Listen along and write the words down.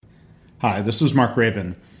Hi, this is Mark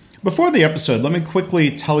Graban. Before the episode, let me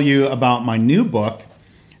quickly tell you about my new book.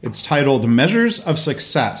 It's titled Measures of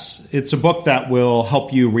Success. It's a book that will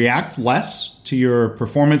help you react less to your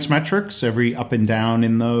performance metrics, every up and down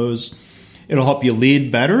in those. It'll help you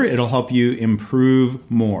lead better. It'll help you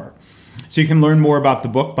improve more. So you can learn more about the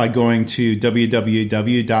book by going to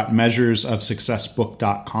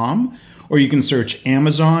www.measuresofsuccessbook.com, or you can search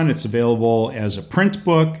Amazon. It's available as a print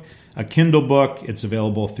book, a Kindle book. It's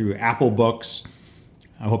available through Apple Books.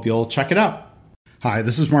 I hope you'll check it out. Hi,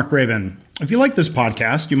 this is Mark Graban. If you like this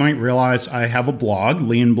podcast, you might realize I have a blog,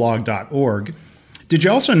 leanblog.org. Did you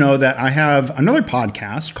also know that I have another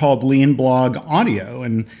podcast called Lean Blog Audio?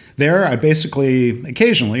 And there I basically,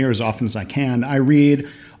 occasionally, or as often as I can, I read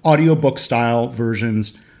audiobook-style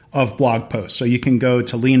versions of blog posts. So you can go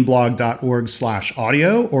to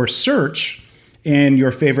leanblog.org/audio or search in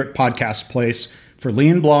your favorite podcast place for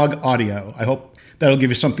Lean Blog Audio. I hope that'll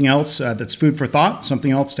give you something else that's food for thought,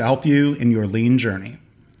 something else to help you in your lean journey.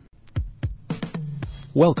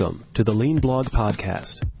 Welcome to the Lean Blog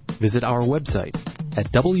Podcast. Visit our website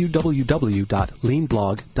at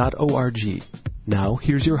www.leanblog.org. Now,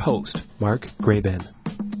 here's your host, Mark Graban.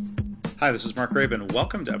 Hi, this is Mark Graban.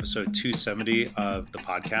 Welcome to episode 270 of the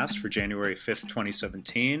podcast for January 5th,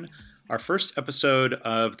 2017. Our first episode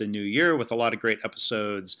of the new year with a lot of great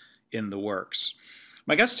episodes in the works.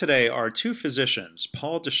 My guests today are two physicians,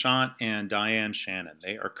 Paul DeChant and Diane Shannon.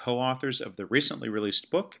 They are co-authors of the recently released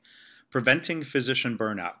book, Preventing Physician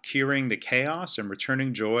Burnout, Curing the Chaos and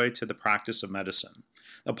Returning Joy to the Practice of Medicine.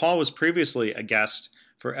 Now, Paul was previously a guest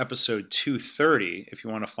for episode 230. If you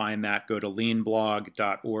want to find that, go to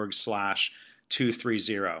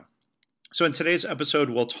leanblog.org/230. So in today's episode,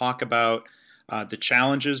 we'll talk about the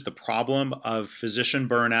challenges, the problem of physician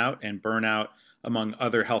burnout and burnout among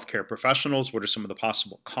other healthcare professionals. What are some of the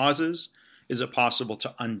possible causes? Is it possible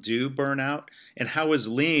to undo burnout? And how is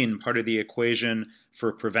lean part of the equation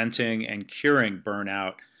for preventing and curing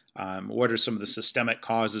burnout? What are some of the systemic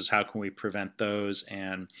causes? How can we prevent those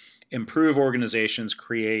and improve organizations,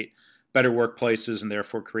 create better workplaces, and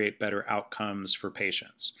therefore create better outcomes for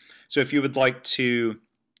patients? So if you would like to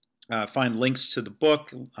find links to the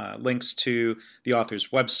book, links to the author's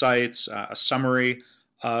websites, a summary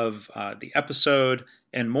of the episode,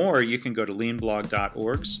 and more, you can go to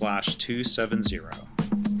leanblog.org/270.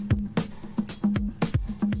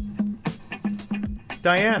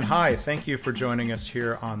 Diane, hi. Thank you for joining us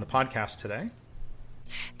here on the podcast today.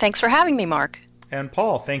 Thanks for having me, Mark. And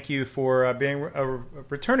Paul, thank you for being a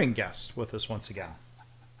returning guest with us once again.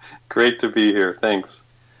 Great to be here. Thanks.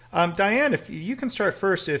 Diane, if you can start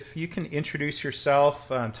first, if you can introduce yourself,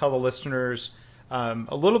 tell the listeners a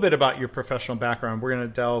little bit about your professional background. We're going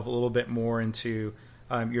to delve a little bit more into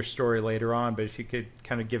your story later on, but if you could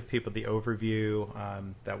kind of give people the overview,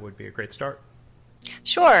 that would be a great start.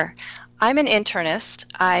 Sure. I'm an internist.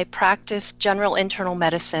 I practiced general internal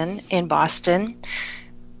medicine in Boston,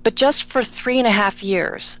 but just for 3.5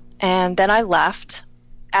 years, and then I left.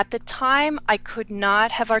 At the time, I could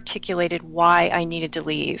not have articulated why I needed to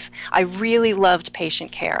leave. I really loved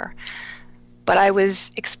patient care, but I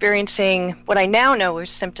was experiencing what I now know are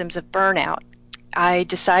symptoms of burnout. I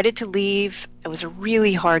decided to leave. It was a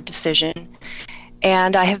really hard decision,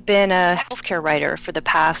 and I have been a healthcare writer for the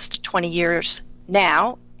past 20 years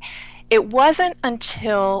now. It wasn't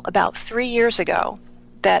until about 3 years ago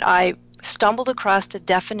that I stumbled across the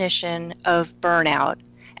definition of burnout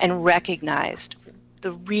and recognized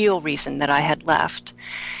the real reason that I had left.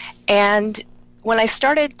 And when I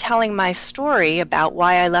started telling my story about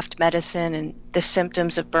why I left medicine and the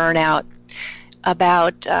symptoms of burnout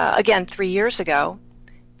about, again, 3 years ago,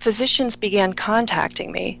 physicians began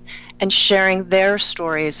contacting me and sharing their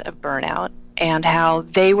stories of burnout and how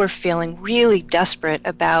they were feeling really desperate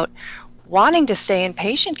about wanting to stay in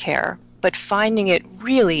patient care, but finding it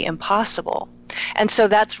really impossible. And so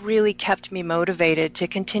that's really kept me motivated to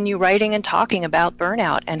continue writing and talking about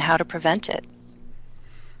burnout and how to prevent it.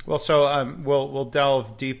 Well, so we'll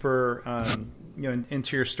delve deeper,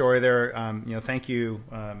 into your story there. Thank you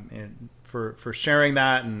for sharing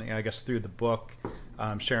that, and I guess through the book,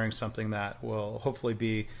 sharing something that will hopefully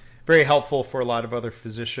be very helpful for a lot of other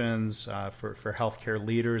physicians, for healthcare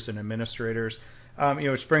leaders and administrators.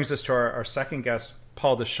 Which brings us to our second guest,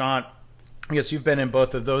 Paul DeChant. I guess you've been in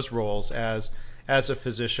both of those roles as a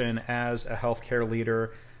physician, as a healthcare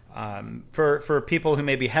leader. For people who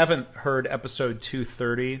maybe haven't heard episode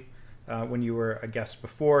 230 when you were a guest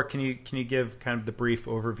before, can you give kind of the brief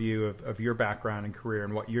overview of your background and career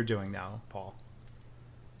and what you're doing now, Paul?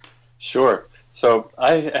 Sure. So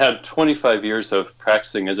I had 25 years of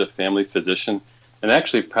practicing as a family physician and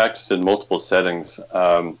actually practiced in multiple settings.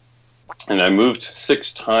 And I moved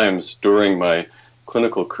 6 times during my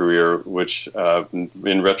clinical career, which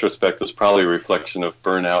in retrospect was probably a reflection of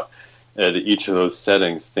burnout at each of those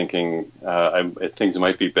settings, thinking things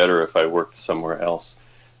might be better if I worked somewhere else.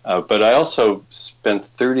 But I also spent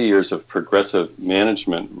 30 years of progressive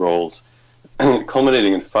management roles,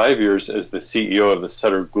 culminating in 5 years as the CEO of the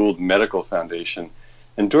Sutter Gould Medical Foundation.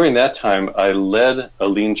 And during that time, I led a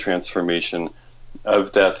lean transformation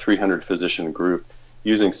of that 300 physician group,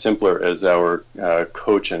 using Simpler as our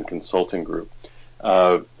coach and consulting group.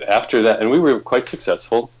 After that, and we were quite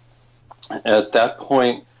successful. At that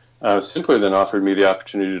point, Simpler then offered me the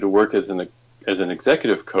opportunity to work as an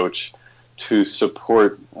executive coach to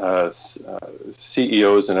support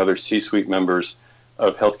CEOs and other C-suite members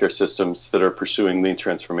of healthcare systems that are pursuing lean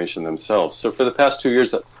transformation themselves. So for the past 2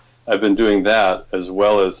 years, I've been doing that, as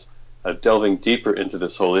well as delving deeper into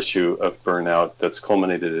this whole issue of burnout that's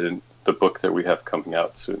culminated in the book that we have coming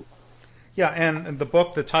out soon. Yeah, and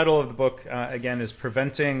the title of the book, again, is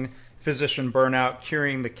Preventing Physician Burnout,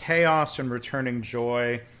 Curing the Chaos and Returning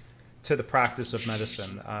Joy to the Practice of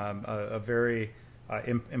Medicine. A very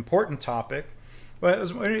important topic. But I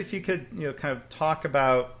was wondering if you could kind of talk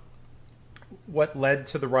about what led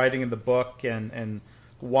to the writing of the book and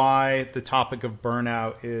why the topic of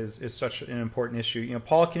burnout is such an important issue.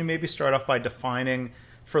 Paul, can you maybe start off by defining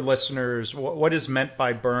for listeners what is meant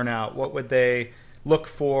by burnout? What would they look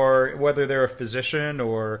for, whether they're a physician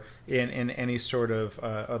or in any sort of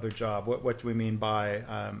other job? What do we mean by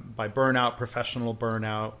burnout, professional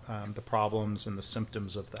burnout, the problems and the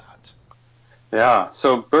symptoms of that? Yeah,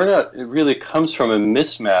 so burnout, it really comes from a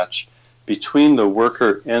mismatch between the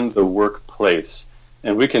worker and the workplace.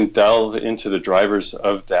 And we can delve into the drivers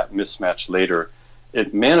of that mismatch later.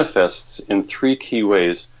 It manifests in 3 key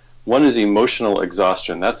ways. One is emotional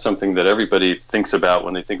exhaustion. That's something that everybody thinks about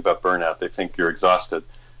when they think about burnout. They think you're exhausted,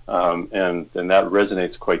 and that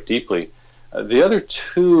resonates quite deeply. The other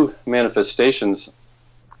 2 manifestations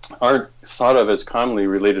aren't thought of as commonly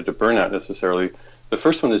related to burnout necessarily. The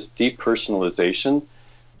first one is depersonalization,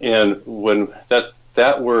 and when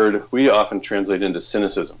that word we often translate into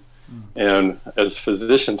cynicism. And as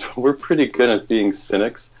physicians, we're pretty good at being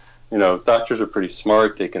cynics. Doctors are pretty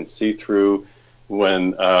smart. They can see through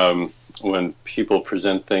when people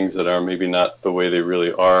present things that are maybe not the way they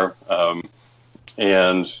really are.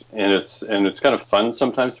 And it's kind of fun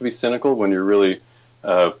sometimes to be cynical when you're really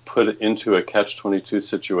put into a catch-22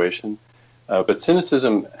 situation. But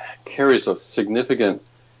cynicism carries a significant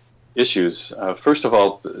issues. First of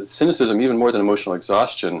all, cynicism, even more than emotional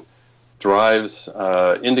exhaustion, drives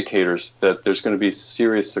indicators that there's going to be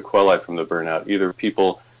serious sequelae from the burnout, either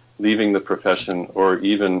people leaving the profession or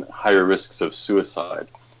even higher risks of suicide,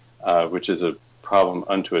 which is a problem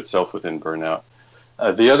unto itself within burnout.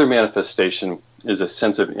 The other manifestation is a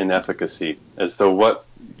sense of inefficacy, as though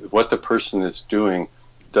what the person is doing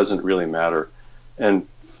doesn't really matter. And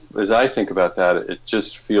as I think about that, it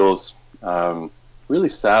just feels really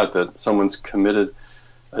sad that someone's committed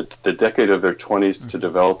the decade of their 20s to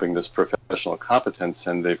developing this professional competence,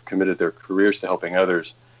 and they've committed their careers to helping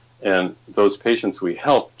others. And those patients we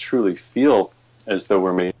help truly feel as though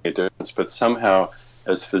we're making a difference, but somehow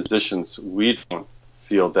as physicians, we don't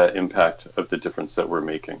feel that impact of the difference that we're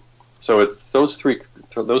making. So it's those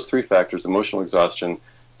three factors: emotional exhaustion,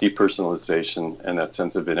 depersonalization, and that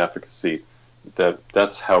sense of inefficacy.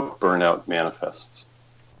 That's how burnout manifests.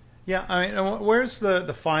 Yeah, I mean, where's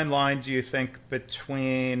the fine line, do you think,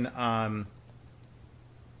 between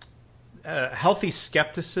healthy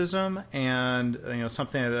skepticism and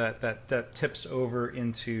something that tips over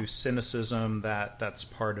into cynicism that's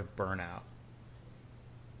part of burnout?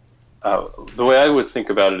 The way I would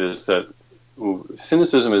think about it is that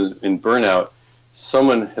cynicism in burnout,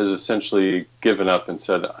 someone has essentially given up and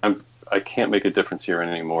said, I can't make a difference here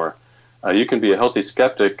anymore. You can be a healthy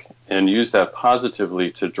skeptic and use that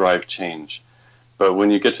positively to drive change. But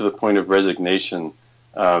when you get to the point of resignation,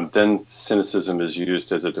 then cynicism is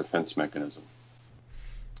used as a defense mechanism.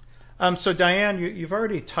 So Diane, you've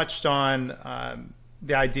already touched on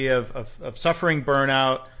the idea of suffering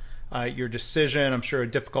burnout, your decision, I'm sure a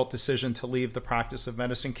difficult decision to leave the practice of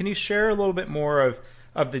medicine. Can you share a little bit more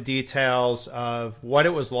of the details of what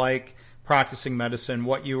it was like practicing medicine,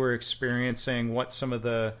 what you were experiencing, what some of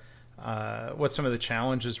the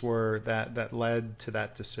challenges were that led to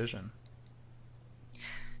that decision?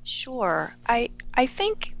 Sure. I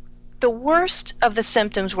think the worst of the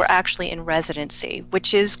symptoms were actually in residency,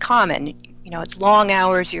 which is common. It's long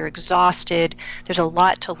hours, you're exhausted, there's a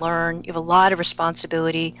lot to learn, you have a lot of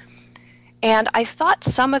responsibility. And I thought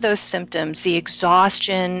some of those symptoms, the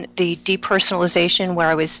exhaustion, the depersonalization, where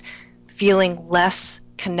I was feeling less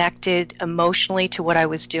connected emotionally to what I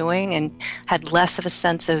was doing and had less of a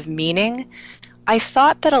sense of meaning. I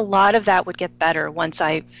thought that a lot of that would get better once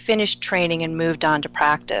I finished training and moved on to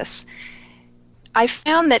practice. I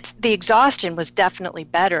found that the exhaustion was definitely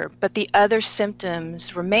better, but the other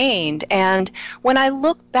symptoms remained. And when I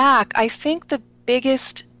look back, I think the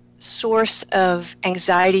biggest source of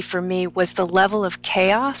anxiety for me was the level of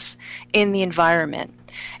chaos in the environment.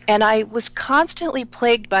 And I was constantly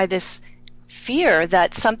plagued by this fear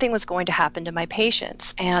that something was going to happen to my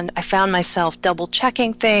patients. And I found myself double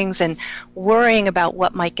checking things and worrying about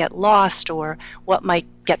what might get lost or what might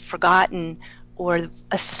get forgotten, or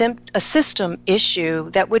a system issue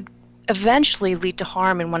that would eventually lead to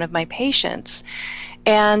harm in one of my patients.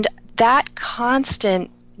 And that constant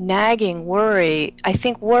nagging worry, I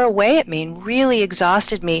think, wore away at me and really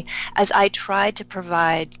exhausted me as I tried to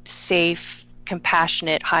provide safe,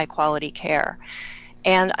 compassionate, high-quality care.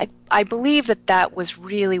 And I believe that that was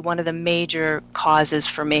really one of the major causes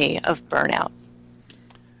for me of burnout.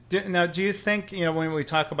 Now, do you think, when we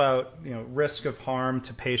talk about, risk of harm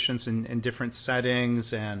to patients in different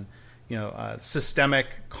settings and, systemic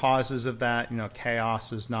causes of that,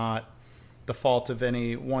 chaos is not the fault of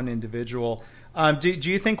any one individual. Do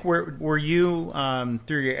you think were you,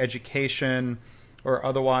 through your education or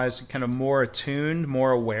otherwise, kind of more attuned,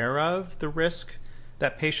 more aware of the risk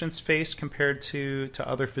that patients face compared to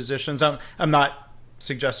other physicians? I'm not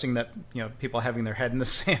suggesting that, people having their head in the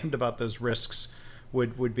sand about those risks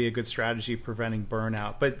would be a good strategy preventing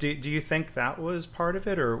burnout. But do you think that was part of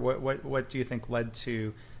it, or what do you think led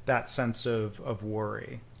to that sense of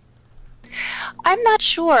worry? I'm not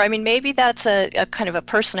sure. I mean, maybe that's a kind of a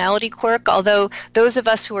personality quirk, although those of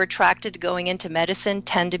us who are attracted to going into medicine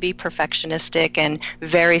tend to be perfectionistic and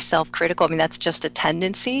very self-critical. I mean, that's just a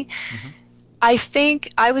tendency. Mm-hmm. I think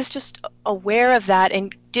I was just aware of that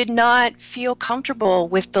and did not feel comfortable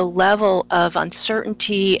with the level of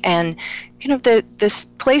uncertainty and the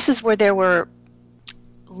places where there were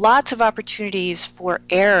lots of opportunities for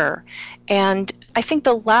error. And I think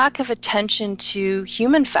the lack of attention to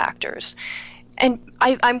human factors. And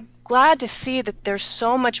I'm glad to see that there's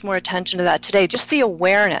so much more attention to that today. Just the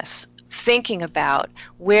awareness, thinking about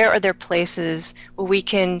where are there places where we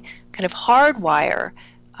can kind of hardwire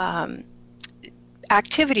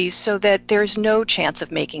activities so that there's no chance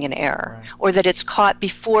of making an error, right, or that it's caught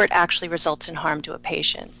before it actually results in harm to a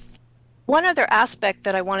patient. One other aspect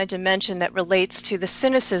that I wanted to mention that relates to the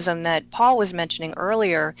cynicism that Paul was mentioning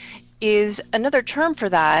earlier is another term for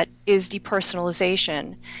that is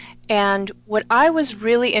depersonalization. And what I was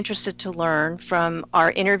really interested to learn from our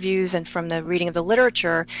interviews and from the reading of the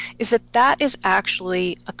literature is that that is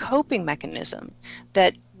actually a coping mechanism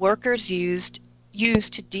that workers use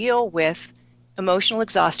to deal with emotional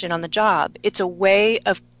exhaustion on the job. It's a way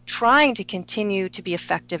of trying to continue to be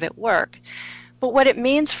effective at work. But what it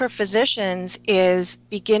means for physicians is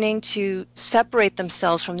beginning to separate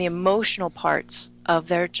themselves from the emotional parts of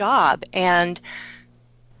their job. And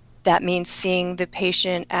that means seeing the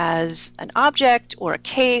patient as an object or a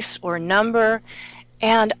case or a number.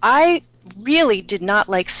 And I really did not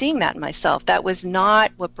like seeing that in myself. That was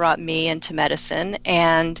not what brought me into medicine.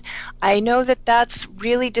 And I know that that's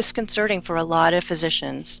really disconcerting for a lot of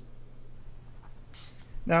physicians.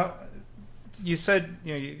 Now, you said,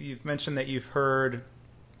 you've mentioned that you've heard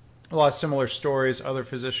a lot of similar stories other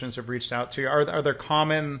physicians have reached out to you. Are there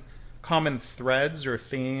common threads or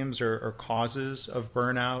themes or causes of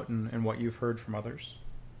burnout and what you've heard from others?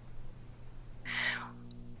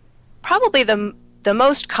 Probably the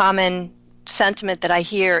most common sentiment that I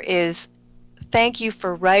hear is, thank you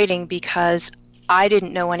for writing because I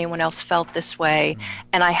didn't know anyone else felt this way,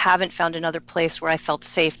 and I haven't found another place where I felt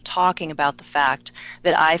safe talking about the fact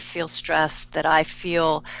that I feel stressed, that I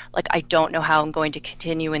feel like I don't know how I'm going to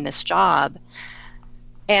continue in this job.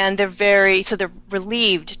 And they're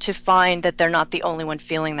relieved to find that they're not the only one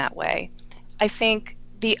feeling that way. I think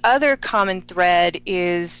the other common thread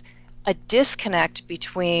is a disconnect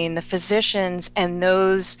between the physicians and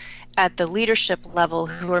those at the leadership level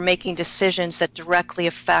who are making decisions that directly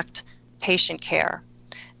affect patient care,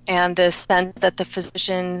 and the sense that the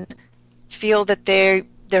physicians feel that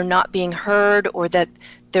they're not being heard, or that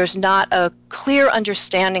there's not a clear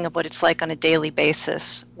understanding of what it's like on a daily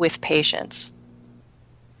basis with patients.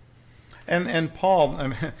 And Paul, I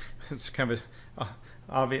mean, it's kind of a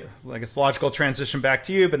obvious, I guess, logical transition back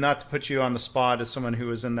to you, but not to put you on the spot as someone who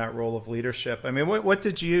was in that role of leadership. I mean, what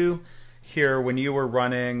did you hear when you were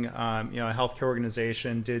running, a healthcare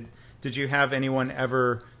organization? Did you have anyone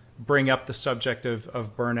ever bring up the subject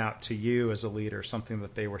of burnout to you as a leader, something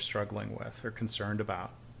that they were struggling with or concerned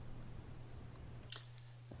about?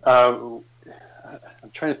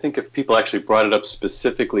 I'm trying to think if people actually brought it up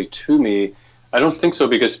specifically to me. I don't think so,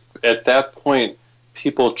 because at that point,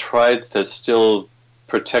 people tried to still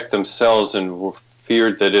protect themselves and were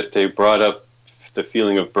feared that if they brought up the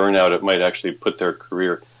feeling of burnout, it might actually put their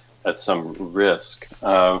career at some risk.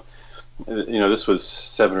 This was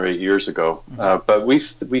 7 or 8 years ago. But we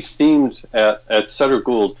themed at Sutter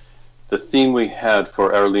Gould, the theme we had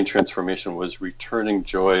for our lean transformation was returning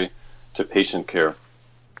joy to patient care,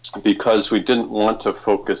 because we didn't want to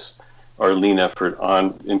focus our lean effort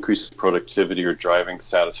on increased productivity or driving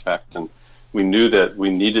satisfaction. We knew that we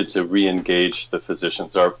needed to re-engage the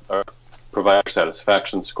physicians. Our provider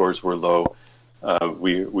satisfaction scores were low.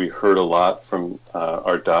 We heard a lot from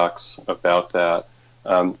our docs about that.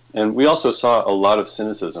 And we also saw a lot of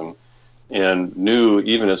cynicism, and knew,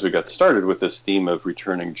 even as we got started with this theme of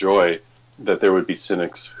returning joy, that there would be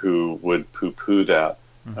cynics who would poo-poo that.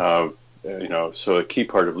 So a key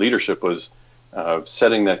part of leadership was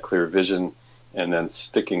setting that clear vision and then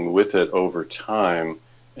sticking with it over time,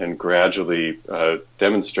 and gradually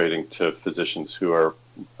demonstrating to physicians who are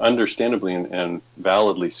understandably and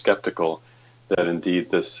validly skeptical that indeed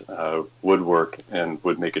this would work and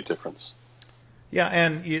would make a difference. Yeah,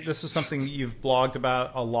 and this is something you've blogged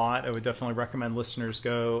about a lot. I would definitely recommend listeners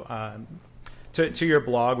go to your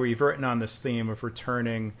blog, where you've written on this theme of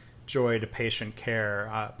returning joy to patient care,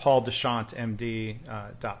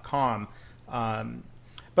 pauldechantmd.com.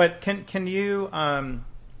 But can you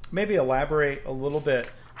maybe elaborate a little bit,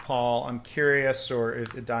 Paul? I'm curious, or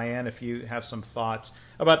Diane, if you have some thoughts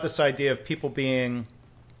about this idea of people being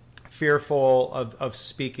fearful of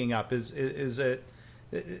speaking up. Is it?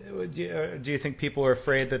 Do you think people are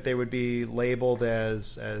afraid that they would be labeled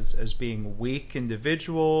as being weak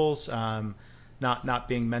individuals, not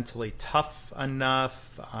being mentally tough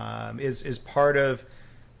enough? Is part of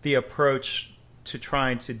the approach to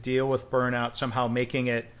trying to deal with burnout somehow making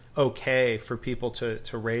it okay for people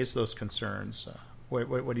to raise those concerns?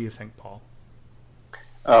 What do you think, Paul?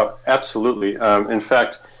 Absolutely. In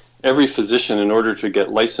fact, every physician, in order to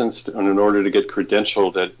get licensed and in order to get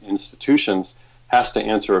credentialed at institutions, has to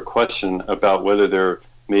answer a question about whether there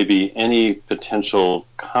may be any potential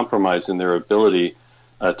compromise in their ability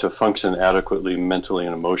to function adequately mentally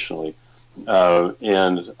and emotionally.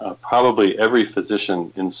 And probably every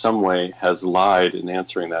physician in some way has lied in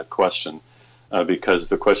answering that question, because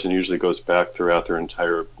the question usually goes back throughout their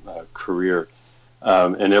entire career.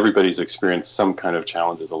 And everybody's experienced some kind of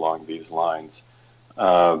challenges along these lines.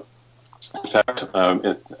 In fact,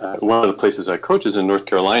 one of the places I coach is in North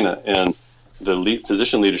Carolina, and the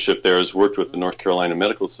physician leadership there has worked with the North Carolina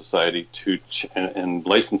Medical Society and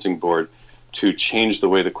licensing board to change the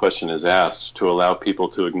way the question is asked, to allow people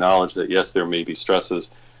to acknowledge that, yes, there may be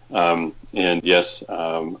stresses, and yes,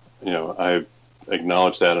 I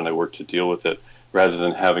acknowledge that and I work to deal with it, rather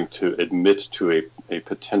than having to admit to a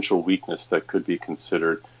potential weakness that could be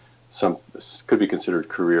considered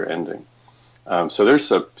career ending. So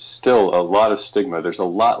there's still a lot of stigma. There's a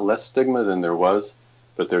lot less stigma than there was,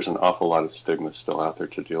 but there's an awful lot of stigma still out there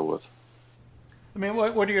to deal with. I mean,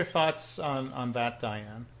 what are your thoughts on that,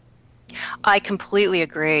 Diane? I completely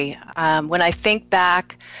agree. When I think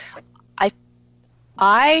back,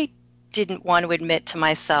 I didn't want to admit to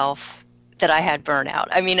myself that I had burnout.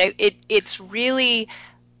 I mean, it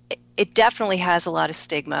definitely has a lot of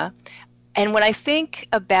stigma. And when I think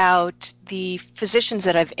about the physicians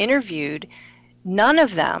that I've interviewed, none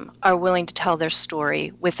of them are willing to tell their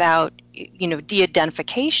story without,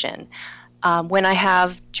 de-identification. When I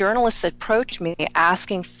have journalists approach me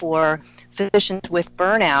asking for physicians with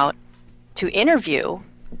burnout to interview,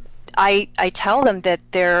 I tell them that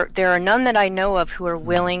there are none that I know of who are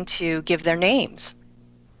willing to give their names.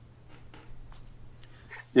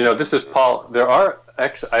 This is Paul. There are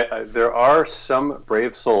some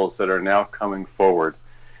brave souls that are now coming forward.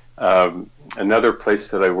 Another place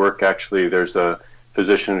that I work, actually, there's a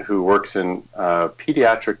physician who works in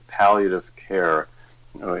pediatric palliative care,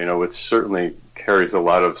 which certainly carries a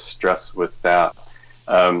lot of stress with that.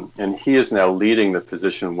 And he is now leading the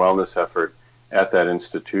physician wellness effort at that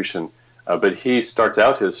institution. But he starts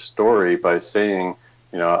out his story by saying,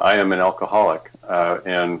 I am an alcoholic.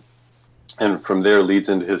 And from there leads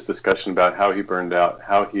into his discussion about how he burned out,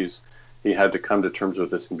 how he had to come to terms with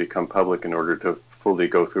this and become public in order to fully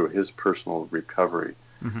go through his personal recovery.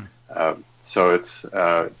 Mm-hmm.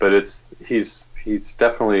 He's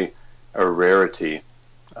definitely a rarity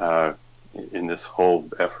in this whole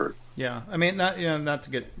effort. Yeah, I mean, not to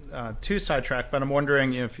get too sidetracked, but I'm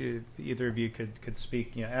wondering if either of you could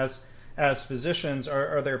speak. As physicians,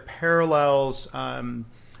 are there parallels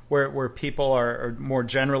where people are more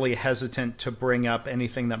generally hesitant to bring up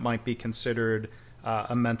anything that might be considered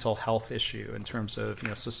a mental health issue in terms of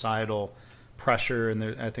societal pressure, and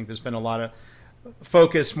I think there's been a lot of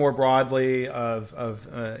focus more broadly of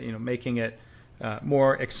making it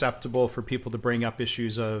more acceptable for people to bring up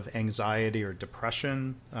issues of anxiety or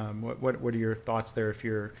depression. What are your thoughts there, if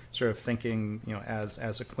you're sort of thinking as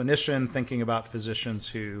a clinician thinking about physicians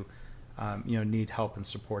who need help and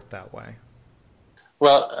support that way?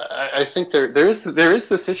 Well, I think there is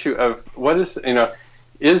this issue of what is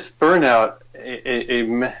burnout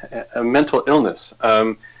a mental illness?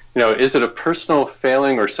 Is it a personal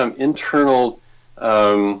failing or some internal,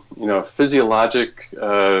 physiologic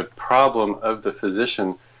problem of the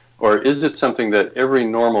physician, or is it something that every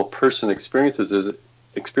normal person experiences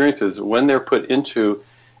when they're put into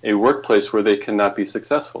a workplace where they cannot be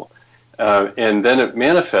successful? And then it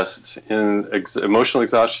manifests in emotional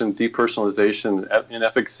exhaustion, depersonalization,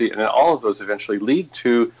 inefficacy, and all of those eventually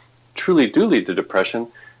truly do lead to depression,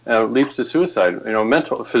 leads to suicide.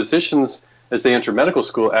 Mental physicians, as they enter medical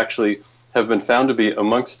school, actually have been found to be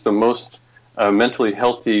amongst the most mentally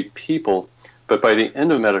healthy people, but by the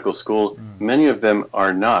end of medical school, many of them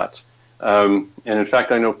are not. And in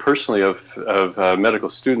fact, I know personally of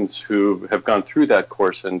medical students who have gone through that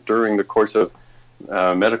course, and during the course of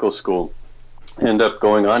medical school end up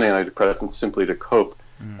going on antidepressants simply to cope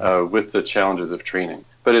with the challenges of training.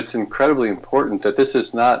 But it's incredibly important that this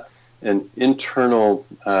is not an internal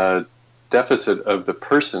deficit of the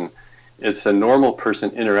person. It's a normal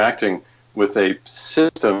person interacting with a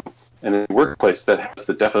system and a workplace that has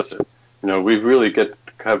the deficit. We've really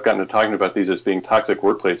have gotten to talking about these as being toxic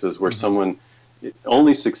workplaces where someone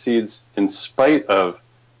only succeeds in spite of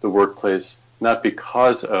the workplace, not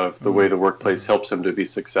because of the way the workplace helps them to be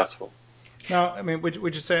successful. Now,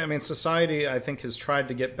 would you say, society, I think, has tried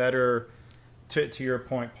to get better, to your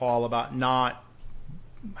point, Paul, about not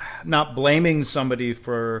blaming somebody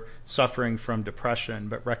for suffering from depression,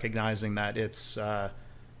 but recognizing that it's a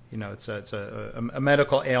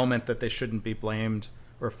medical ailment that they shouldn't be blamed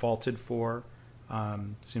or faulted for.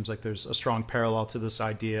 Seems like there's a strong parallel to this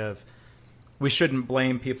idea of we shouldn't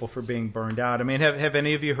blame people for being burned out. Have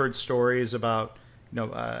any of you heard stories about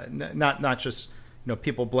not just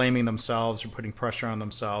people blaming themselves or putting pressure on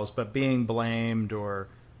themselves, but being blamed or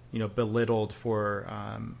belittled for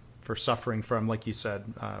suffering from, like you said,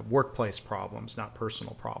 workplace problems, not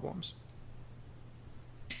personal problems?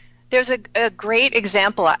 There's a great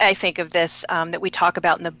example, I think, of this that we talk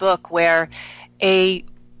about in the book, where a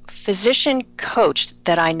physician coach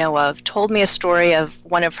that I know of told me a story of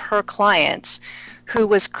one of her clients who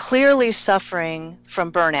was clearly suffering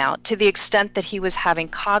from burnout to the extent that he was having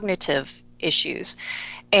cognitive issues.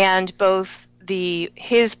 And both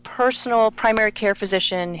his personal primary care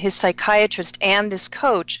physician, his psychiatrist, and this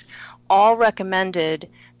coach all recommended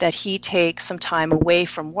that he take some time away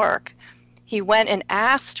from work. He went and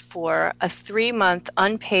asked for a 3-month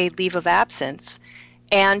unpaid leave of absence,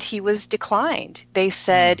 and he was declined. They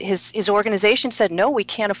said, his organization said, no, we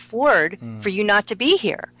can't afford for you not to be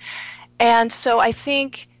here. And so I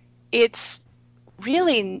think it's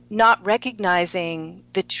really not recognizing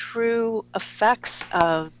the true effects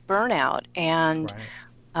of burnout and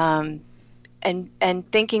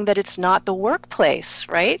and thinking that it's not the workplace,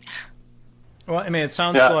 right? Well, it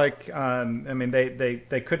sounds like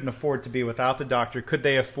they couldn't afford to be without the doctor. Could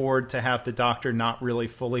they afford to have the doctor not really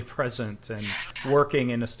fully present and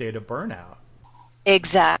working in a state of burnout?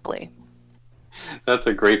 Exactly. That's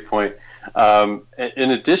a great point.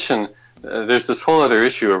 In addition, there's this whole other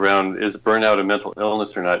issue around, is burnout a mental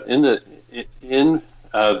illness or not? In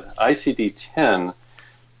ICD-10,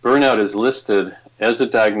 burnout is listed as a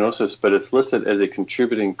diagnosis, but it's listed as a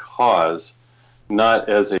contributing cause, not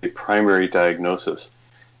as a primary diagnosis.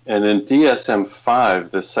 And in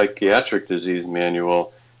DSM-5, the psychiatric disease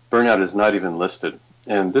manual, burnout is not even listed.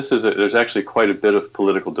 And there's actually quite a bit of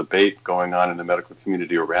political debate going on in the medical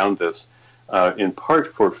community around this, in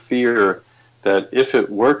part for fear that if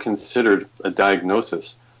it were considered a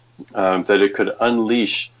diagnosis, that it could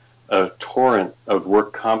unleash a torrent of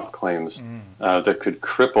work comp claims that could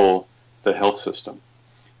cripple the health system.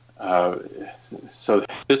 So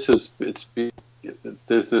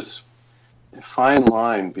there's this fine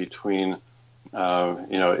line between, what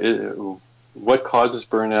causes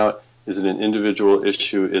burnout? Is it an individual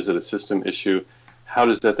issue? Is it a system issue? How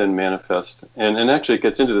does that then manifest? And actually it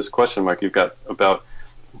gets into this question, Mark, you've got about,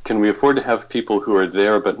 can we afford to have people who are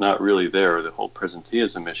there but not really there, the whole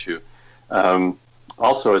presenteeism issue?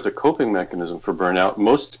 Also, as a coping mechanism for burnout,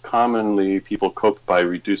 most commonly people cope by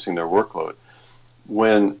reducing their workload.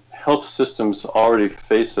 When health systems already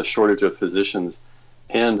face a shortage of physicians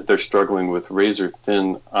and they're struggling with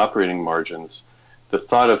razor-thin operating margins, the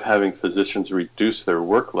thought of having physicians reduce their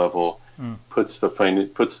work level puts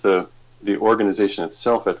the organization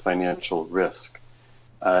itself at financial risk.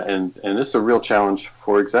 And this is a real challenge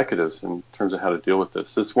for executives in terms of how to deal with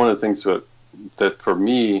this. It's one of the things that for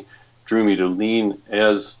me drew me to Lean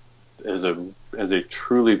as a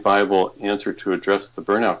truly viable answer to address the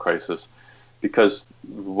burnout crisis, because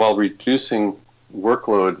while reducing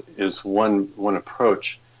workload is one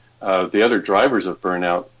approach, the other drivers of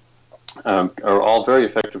burnout are all very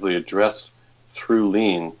effectively addressed through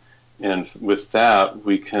Lean, and with that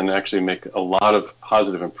we can actually make a lot of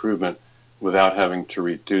positive improvement without having to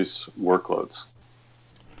reduce workloads.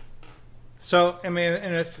 So, I mean,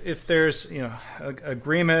 and if there's,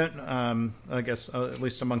 agreement, I guess, at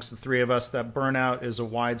least amongst the three of us, that burnout is a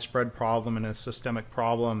widespread problem and a systemic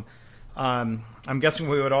problem, I'm guessing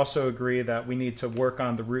we would also agree that we need to work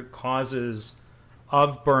on the root causes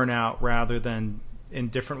of burnout rather than in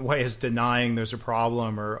different ways denying there's a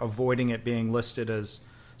problem or avoiding it being listed as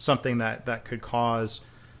something that could cause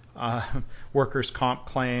workers' comp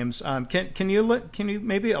claims. Can you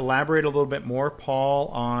maybe elaborate a little bit more, Paul,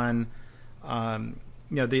 on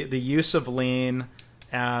the use of Lean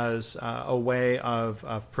as a way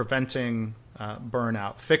of preventing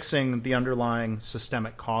burnout, fixing the underlying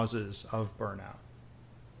systemic causes of burnout?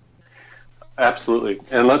 Absolutely.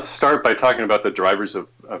 And let's start by talking about the drivers of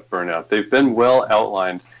burnout. They've been well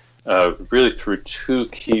outlined really through two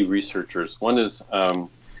key researchers. One is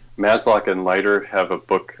Maslock and Leiter have a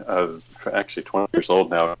book, actually 20 years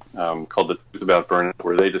old now, called The Truth About Burnout,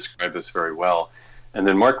 where they describe this very well. And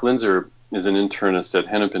then Mark Linzer is an internist at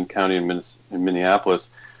Hennepin County in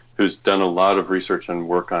Minneapolis, who's done a lot of research and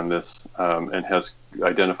work on this and has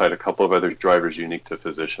identified a couple of other drivers unique to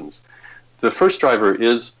physicians. The first driver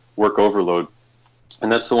is work overload,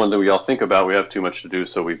 and that's the one that we all think about. We have too much to do,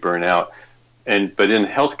 so we burn out. But in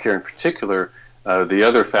healthcare in particular, the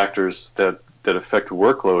other factors that affect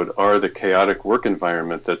workload are the chaotic work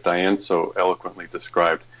environment that Diane so eloquently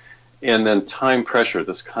described, and then time pressure,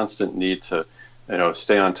 this constant need to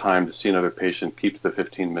stay on time to see another patient, keep the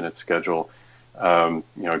 15-minute schedule, get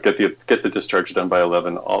the discharge done by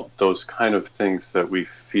 11, all those kind of things that we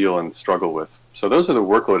feel and struggle with. So those are the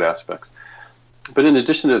workload aspects. But in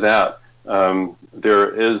addition to that, there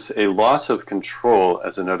is a loss of control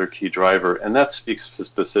as another key driver, and that speaks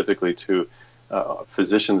specifically to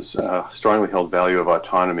physicians' strongly held value of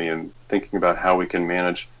autonomy and thinking about how we can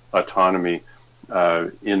manage autonomy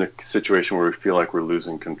in a situation where we feel like we're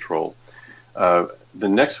losing control. The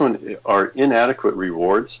next one are inadequate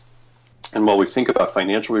rewards. And while we think about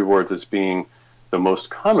financial rewards as being the most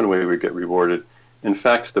common way we get rewarded, in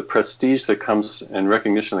fact, the prestige that comes and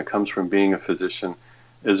recognition that comes from being a physician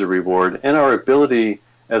is a reward. And our ability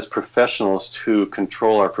as professionals to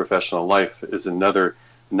control our professional life is another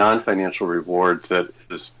non-financial reward that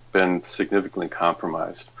has been significantly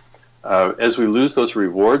compromised. As we lose those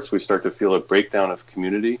rewards, we start to feel a breakdown of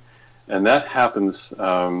community. And that happens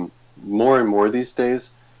more and more these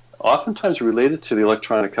days, oftentimes related to the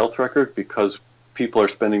electronic health record, because people are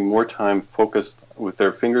spending more time focused with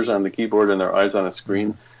their fingers on the keyboard and their eyes on a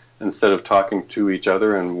screen instead of talking to each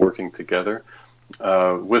other and working together.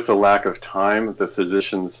 With the lack of time, the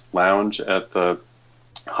physician's lounge at the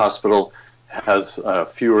hospital has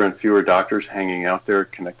fewer and fewer doctors hanging out there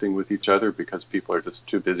connecting with each other because people are just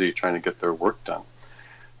too busy trying to get their work done.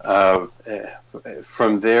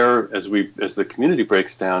 From there, as the community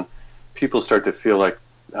breaks down, people start to feel like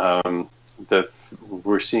that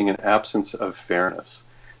we're seeing an absence of fairness,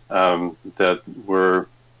 that we're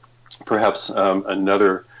perhaps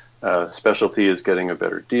another specialty is getting a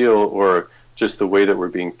better deal, or just the way that we're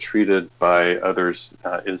being treated by others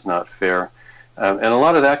is not fair. And a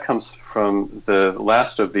lot of that comes from the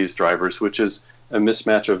last of these drivers, which is a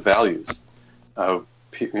mismatch of values.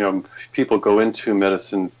 People go into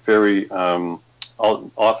medicine very,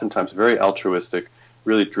 oftentimes very altruistic,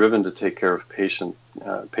 really driven to take care of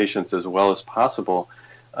patients as well as possible.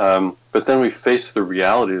 But then we face the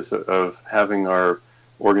realities of having our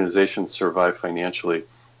organization survive financially.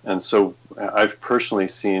 And so I've personally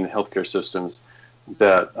seen healthcare systems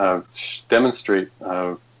that demonstrate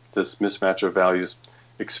this mismatch of values,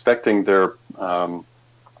 expecting their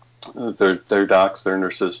docs, their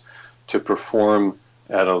nurses, to perform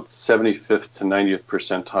at a 75th to 90th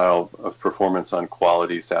percentile of performance on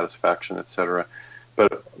quality, satisfaction, et cetera,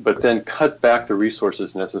 but then cut back the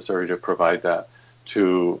resources necessary to provide that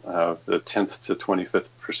to the 10th to 25th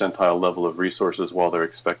percentile level of resources while they're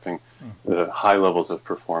expecting the high levels of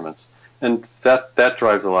performance. And that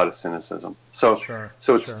drives a lot of cynicism. So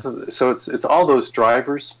it's all those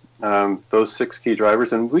drivers, those 6 key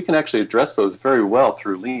drivers, and we can actually address those very well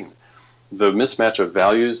through Lean. the mismatch of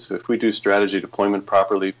values, if we do strategy deployment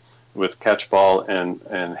properly with catchball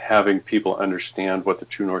and having people understand what the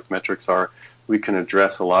true north metrics are, we can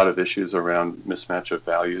address a lot of issues around mismatch of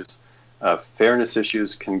values. Fairness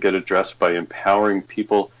issues can get addressed by empowering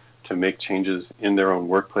people to make changes in their own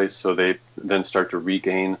workplace, so they then start to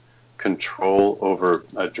regain control over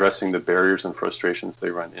addressing the barriers and frustrations they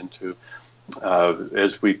run into.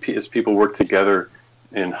 As people work together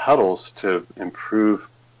in huddles to improve,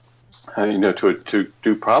 to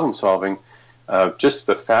do problem solving, just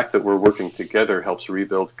the fact that we're working together helps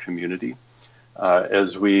rebuild community.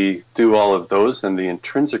 As we do all of those, then the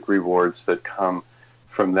intrinsic rewards that come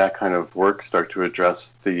from that kind of work start to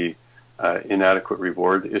address the inadequate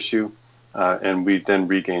reward issue, and we then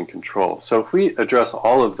regain control. So if we address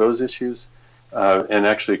all of those issues and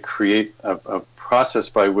actually create a process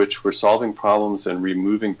by which we're solving problems and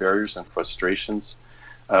removing barriers and frustrations,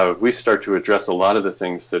 we start to address a lot of the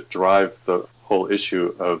things that drive the whole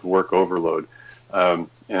issue of work overload,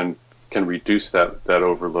 and can reduce that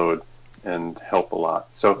overload and help a lot.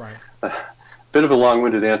 So Right. a bit of a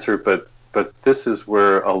long-winded answer, but this is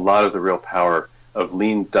where a lot of the real power of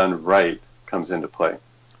lean done right comes into play.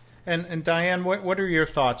 And Diane, what are your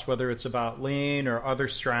thoughts, whether it's about lean or other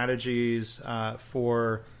strategies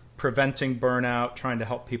for preventing burnout, trying to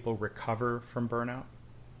help people recover from burnout?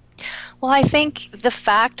 Well, I think the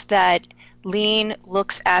fact that lean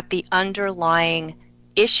looks at the underlying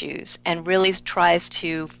issues and really tries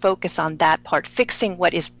to focus on that part, fixing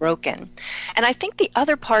what is broken. And I think the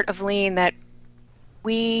other part of lean that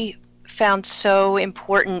we found so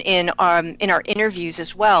important in our interviews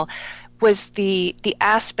as well was the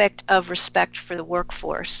aspect of respect for the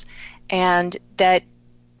workforce. And that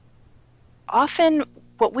often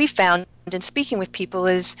what we found in speaking with people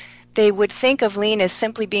is they would think of lean as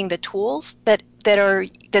simply being the tools that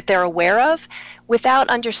they're aware of, without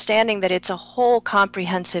understanding that it's a whole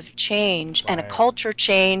comprehensive change and a culture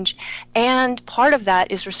change, and part of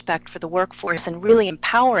that is respect for the workforce and really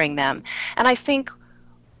empowering them. And I think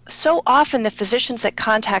so often the physicians that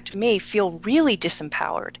contact me feel really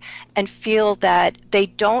disempowered and feel that they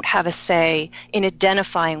don't have a say in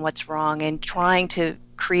identifying what's wrong and trying to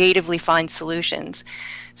creatively find solutions.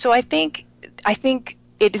 So I think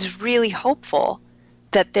it is really hopeful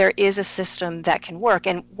that there is a system that can work.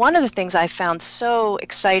 And one of the things I found so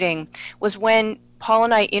exciting was when Paul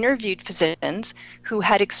and I interviewed physicians who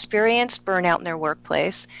had experienced burnout in their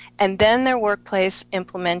workplace, and then their workplace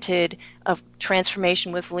implemented a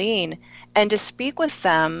transformation with lean, and to speak with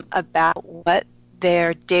them about what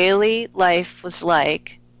their daily life was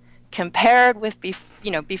like compared with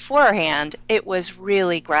beforehand, it was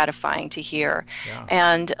really gratifying to hear. Yeah.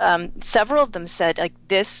 And several of them said, like,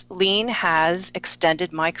 this lean has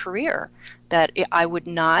extended my career, that I would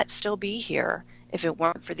not still be here if it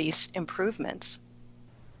weren't for these improvements.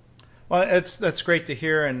 Well, that's great to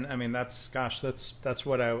hear, and I mean that's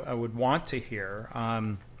what I would want to hear.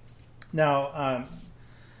 Now,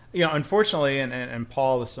 unfortunately, and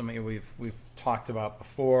Paul, this is something we've talked about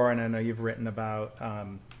before, and I know you've written about,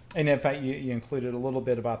 and in fact you included a little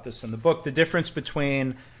bit about this in the book. The difference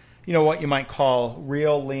between, what you might call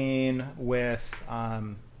real lean with,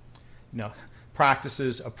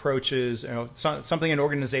 practices, approaches, something an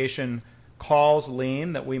organization calls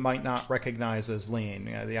lean that we might not recognize as lean.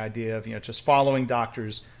 The idea of just following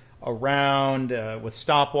doctors around with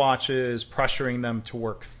stopwatches, pressuring them to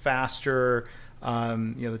work faster,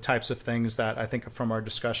 the types of things that I think from our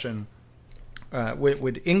discussion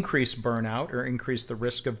would increase burnout or increase the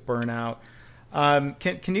risk of burnout.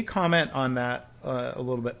 Can you comment on that a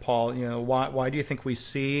little bit, Paul? Why do you think we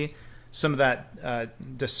see some of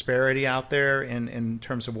that disparity out there in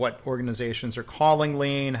terms of what organizations are calling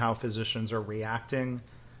lean, how physicians are reacting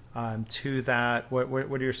to that?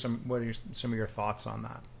 What are some of your thoughts on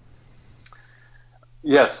that?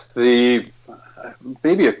 Yes,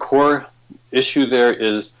 maybe a core issue there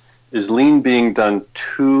is lean being done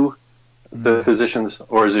to the physicians,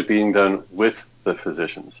 or is it being done with the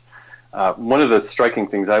physicians? One of the striking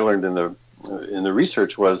things I learned in the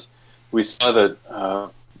research was we saw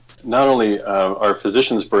that not only are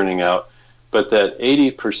physicians burning out, but that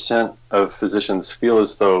 80% of physicians feel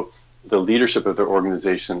as though the leadership of their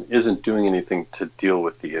organization isn't doing anything to deal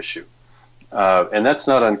with the issue. And that's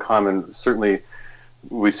not uncommon. Certainly,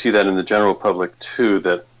 we see that in the general public too,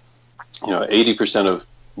 that 80% of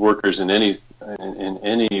workers in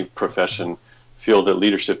any profession feel that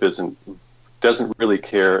leadership doesn't really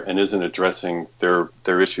care and isn't addressing their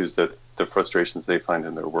issues, that the frustrations they find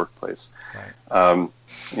in their workplace. Right.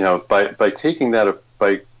 By taking that,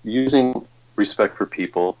 by using respect for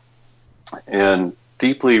people and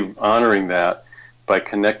deeply honoring that, by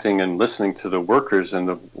connecting and listening to the workers and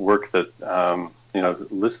the work that,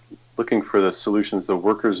 looking for the solutions the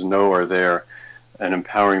workers know are there and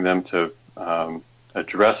empowering them to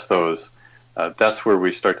address those, that's where we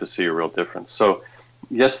start to see a real difference. So,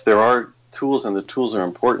 yes, there are tools, and the tools are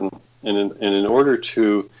important. And in order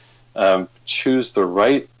to choose the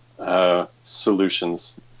right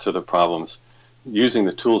solutions to the problems, using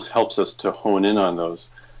the tools helps us to hone in on those.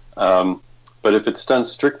 But if it's done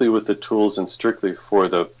strictly with the tools and strictly for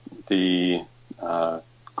the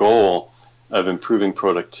goal of improving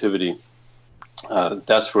productivity,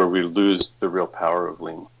 that's where we lose the real power of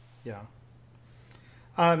lean. Yeah.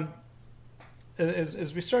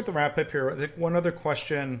 As we start to wrap up here, I think one other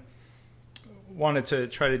question wanted to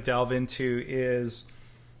try to delve into is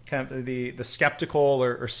kind of the skeptical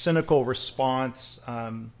or cynical response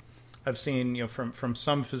I've seen, from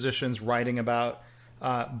some physicians writing about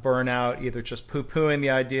burnout, either just poo-pooing the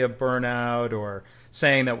idea of burnout or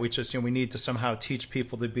saying that we need to somehow teach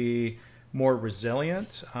people to be more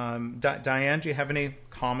resilient. Diane, do you have any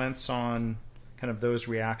comments on kind of those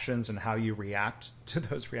reactions and how you react to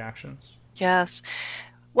those reactions? Yes.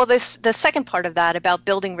 Well, the second part of that about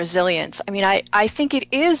building resilience, I think it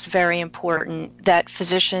is very important that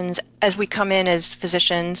physicians, as we come in as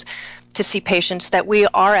physicians to see patients, that we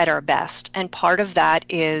are at our best. And part of that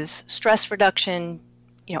is stress reduction,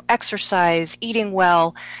 exercise, eating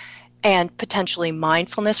well, and potentially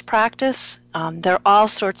mindfulness practice. There are all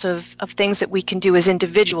sorts of things that we can do as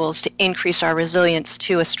individuals to increase our resilience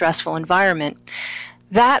to a stressful environment.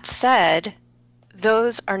 That said,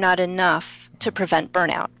 those are not enough to prevent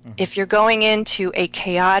burnout. Mm-hmm. If you're going into a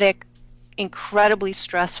chaotic, incredibly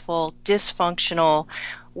stressful, dysfunctional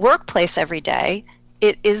workplace every day,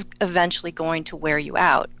 it is eventually going to wear you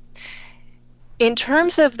out. In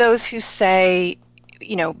terms of those who say,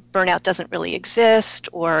 burnout doesn't really exist,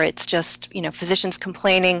 or it's just, physicians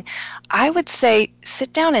complaining, I would say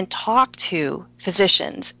sit down and talk to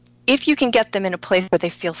physicians if you can get them in a place where they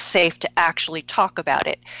feel safe to actually talk about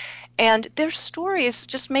it. And their stories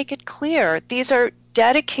just make it clear. These are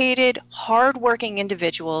dedicated, hardworking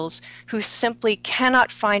individuals who simply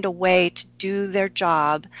cannot find a way to do their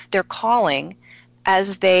job, their calling,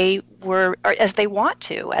 as they want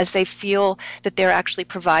to, as they feel that they're actually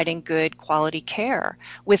providing good quality care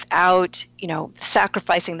without,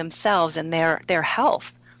 sacrificing themselves and their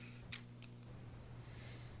health.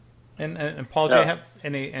 And Paul, do you have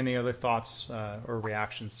any other thoughts or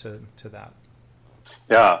reactions to that?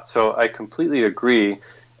 Yeah, so I completely agree.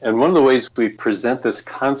 And one of the ways we present this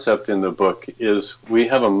concept in the book is we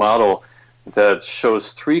have a model that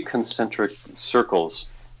shows 3 concentric circles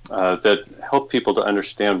that help people to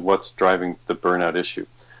understand what's driving the burnout issue.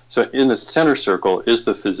 So in the center circle is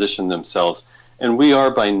the physician themselves. And we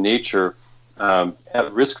are by nature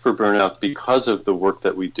at risk for burnout because of the work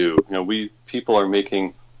that we do. People are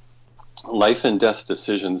making life and death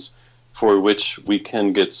decisions for which we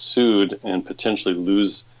can get sued and potentially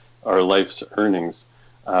lose our life's earnings.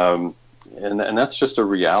 And that's just a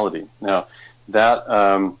reality. Now, that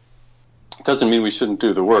doesn't mean we shouldn't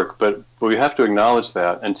do the work, but we have to acknowledge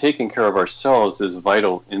that, and taking care of ourselves is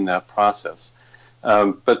vital in that process.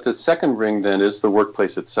 But the second ring then is the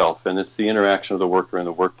workplace itself, and it's the interaction of the worker in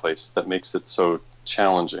the workplace that makes it so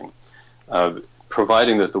challenging.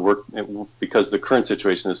 Providing that because the current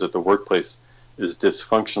situation is that the workplace is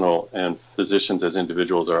dysfunctional and physicians as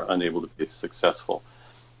individuals are unable to be successful.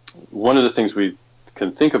 One of the things we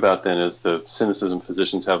can think about then is the cynicism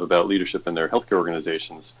physicians have about leadership in their healthcare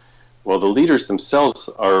organizations. Well, the leaders themselves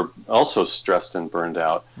are also stressed and burned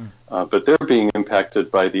out, but they're being impacted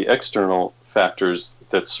by the external factors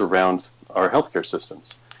that surround our healthcare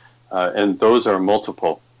systems. And those are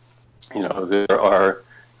multiple. There are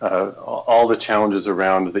all the challenges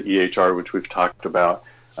around the EHR, which we've talked about.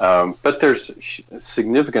 But there's a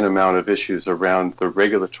significant amount of issues around the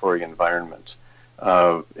regulatory environment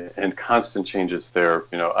and constant changes there.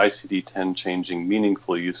 ICD-10 changing,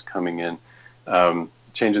 meaningful use coming in,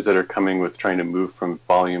 changes that are coming with trying to move from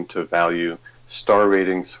volume to value, star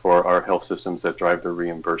ratings for our health systems that drive the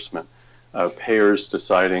reimbursement, payers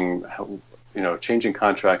deciding, changing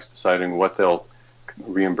contracts, deciding what they'll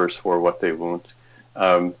reimburse for, what they won't.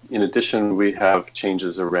 In addition, we have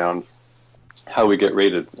changes around how we get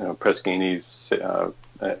rated, Press Ganey,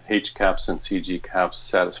 HCAHPS and CGCAHPS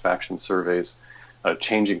satisfaction surveys,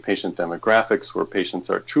 changing patient demographics where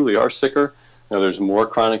patients truly are sicker. There's more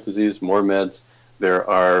chronic disease, more meds. There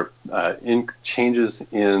are changes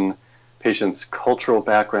in patients' cultural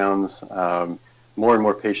backgrounds, more and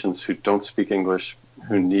more patients who don't speak English,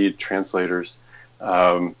 who need translators.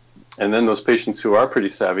 And then those patients who are pretty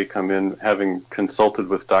savvy come in having consulted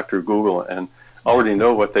with Dr. Google and already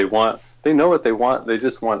know what they want. They know what they want. They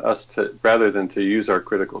just want us to, rather than to use our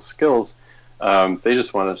critical skills, they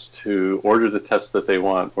just want us to order the tests that they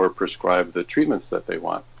want or prescribe the treatments that they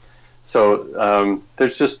want. So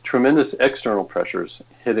there's just tremendous external pressures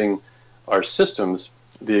hitting our systems.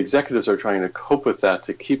 The executives are trying to cope with that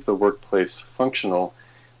to keep the workplace functional.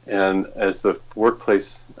 And as the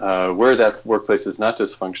workplace, where that workplace is not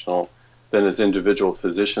dysfunctional, then as individual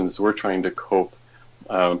physicians, we're trying to cope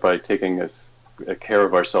by taking care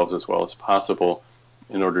of ourselves as well as possible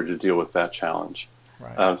in order to deal with that challenge.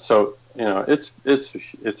 Right. So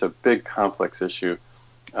it's a big complex issue,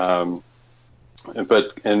 so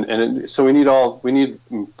we need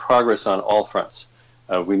progress on all fronts.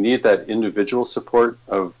 We need that individual support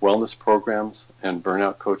of wellness programs and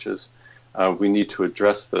burnout coaches. We need to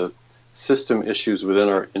address the system issues within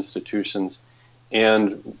our institutions,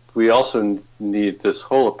 and we also need this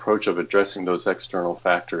whole approach of addressing those external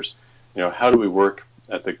factors. How do we work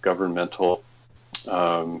at the governmental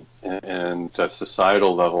and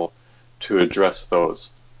societal level to address those?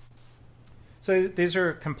 So these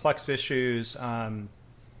are complex issues.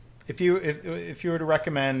 If you were to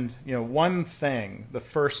recommend, one thing, the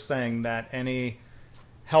first thing that any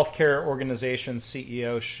healthcare organization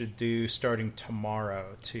CEO should do starting tomorrow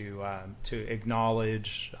to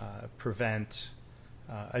acknowledge, prevent,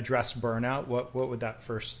 address burnout, what would that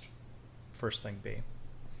first thing be?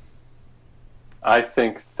 I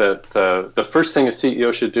think that the first thing a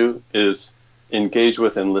CEO should do is engage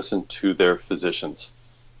with and listen to their physicians,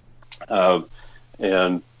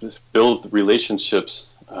 and just build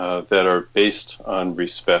relationships that are based on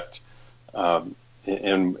respect,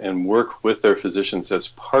 and work with their physicians as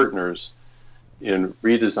partners in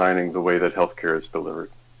redesigning the way that healthcare is delivered.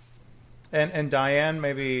 And Diane,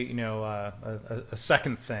 maybe a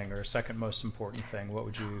second thing, or a second most important thing. What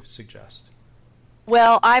would you suggest?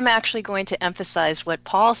 Well, I'm actually going to emphasize what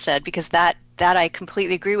Paul said, because that I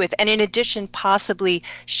completely agree with. And in addition, possibly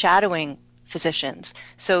shadowing physicians.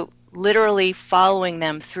 So literally following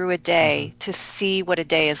them through a day to see what a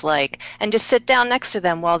day is like, and to sit down next to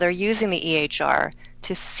them while they're using the EHR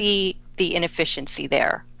to see the inefficiency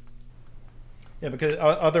there. Yeah, because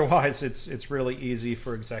otherwise it's really easy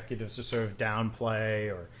for executives to sort of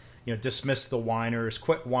downplay or dismiss the whiners,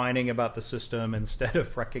 quit whining about the system instead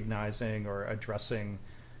of recognizing or addressing,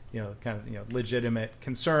 legitimate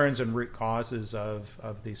concerns and root causes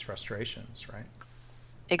of these frustrations, right?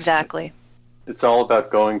 Exactly. It's all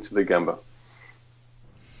about going to the Gemba.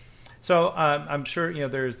 So I'm sure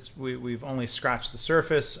we've only scratched the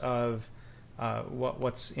surface of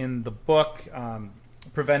what's in the book,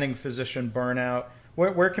 Preventing Physician Burnout.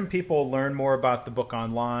 Where can people learn more about the book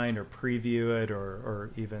online, or preview it,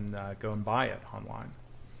 or even go and buy it online?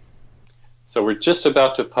 So we're just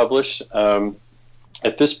about to publish.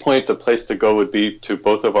 At this point, the place to go would be to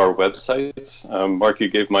both of our websites. Mark, you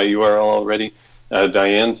gave my URL already.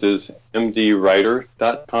 Diane's is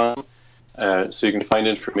mdwriter.com, so you can find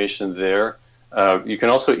information there. You can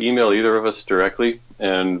also email either of us directly,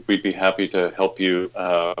 and we'd be happy to help you,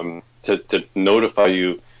 to notify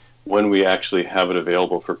you when we actually have it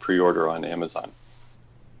available for pre-order on Amazon.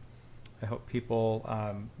 I hope people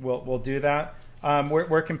will do that.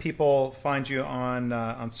 Where can people find you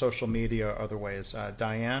on social media or other ways?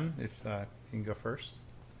 Diane, if you can go first.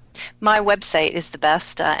 My website is the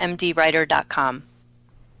best, mdwriter.com.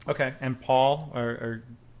 Okay, and Paul, or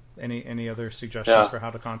any other suggestions for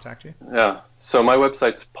how to contact you? Yeah, so my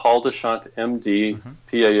website's Paul DeChant, MD,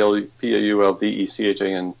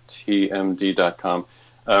 PaulDeChant.com.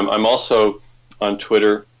 I'm also on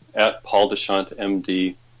Twitter at Paul DeChant,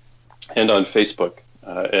 MD, and on Facebook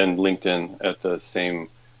and LinkedIn at the same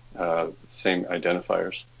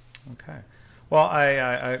identifiers. Okay. Well,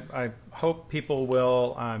 I hope people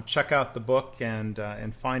will check out the book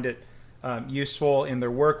and find it useful in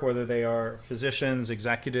their work, whether they are physicians,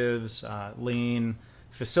 executives, lean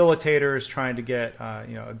facilitators trying to get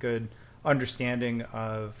a good understanding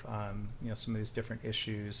of some of these different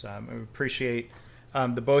issues. I appreciate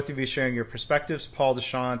the both of you sharing your perspectives, Paul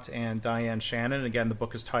DeChant and Diane Shannon. Again, the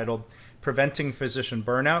book is titled Preventing Physician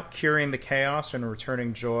Burnout, Curing the Chaos and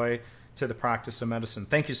Returning Joy to the Practice of Medicine.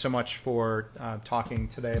 Thank you so much for talking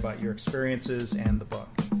today about your experiences and the book.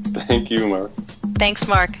 Thank you, Mark. Thanks,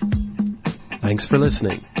 Mark. Thanks for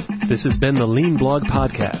listening. This has been the Lean Blog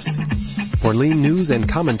Podcast. For Lean news and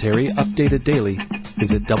commentary updated daily,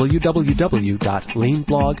 visit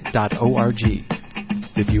www.leanblog.org.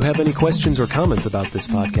 If you have any questions or comments about this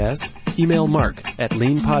podcast, email Mark at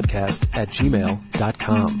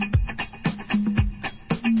leanpodcast@gmail.com.